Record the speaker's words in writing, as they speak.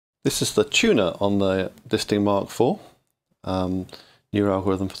This is the tuner on the disting mk4. New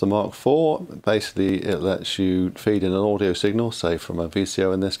algorithm for the mk4. Basically, it lets you feed in an audio signal, say from a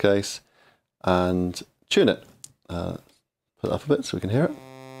VCO in this case, and tune it. Put it up a bit so we can hear it.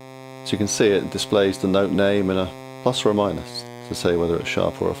 So you can see it displays the note name and a plus or a minus to say whether it's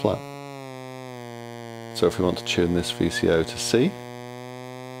sharp or a flat. So if we want to tune this VCO to C,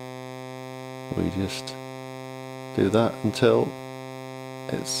 we just do that until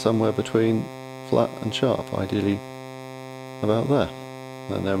it's somewhere between flat and sharp, ideally about there.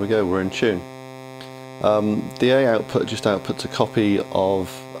 And there we go, we're in tune. The A output just outputs a copy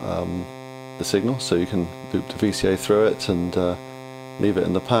of the signal, so you can loop the VCA through it and leave it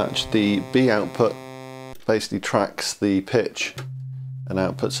in the patch. The B output basically tracks the pitch and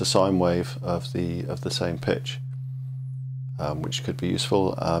outputs a sine wave of the same pitch, which could be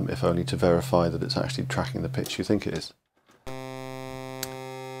useful if only to verify that it's actually tracking the pitch you think it is.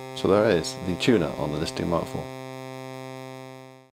 So there it is, the tuner on the disting mk4.